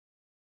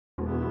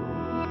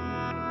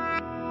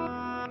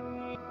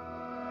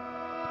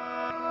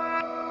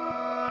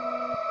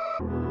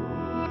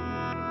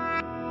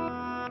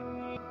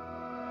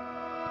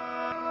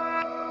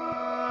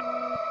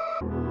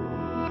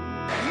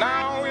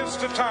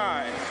the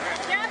time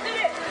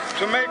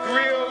to make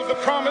real the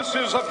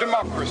promises of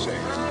democracy.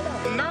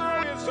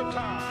 Now is the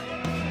time.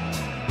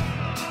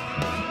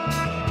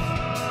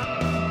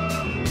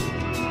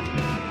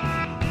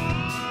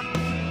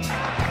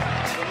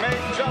 To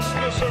make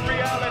justice a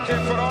reality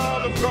for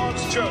all of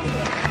God's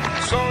children.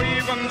 So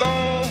even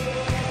though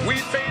we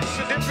face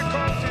the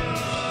difficulties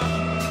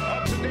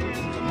of today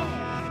and tomorrow,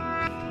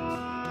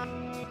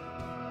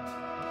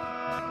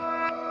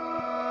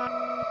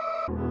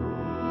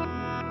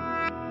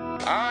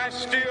 I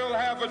still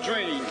have a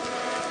dream.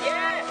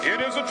 Yes.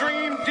 It is a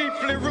dream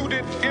deeply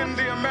rooted in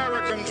the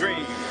American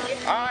dream.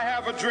 I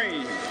have a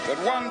dream that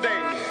one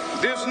day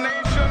this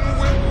nation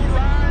will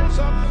rise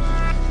up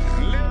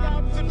and live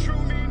out the true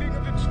meaning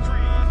of its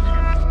creed.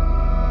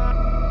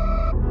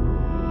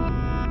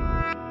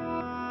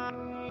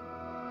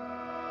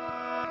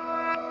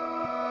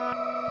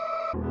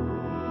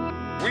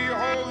 We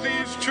hold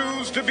these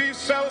truths to be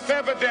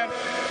self-evident,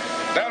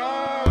 that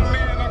all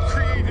men are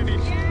created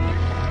equal.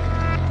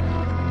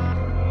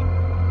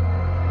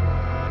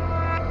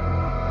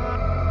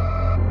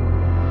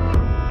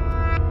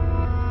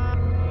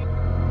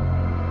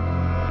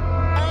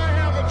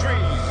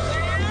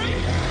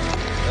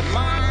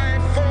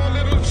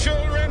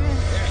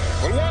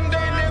 Will one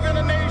day live in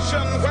a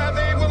nation where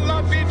they will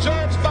not be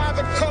judged by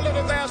the color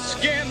of their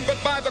skin, but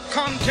by the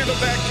content of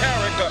their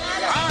character.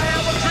 I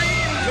have a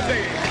dream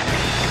today.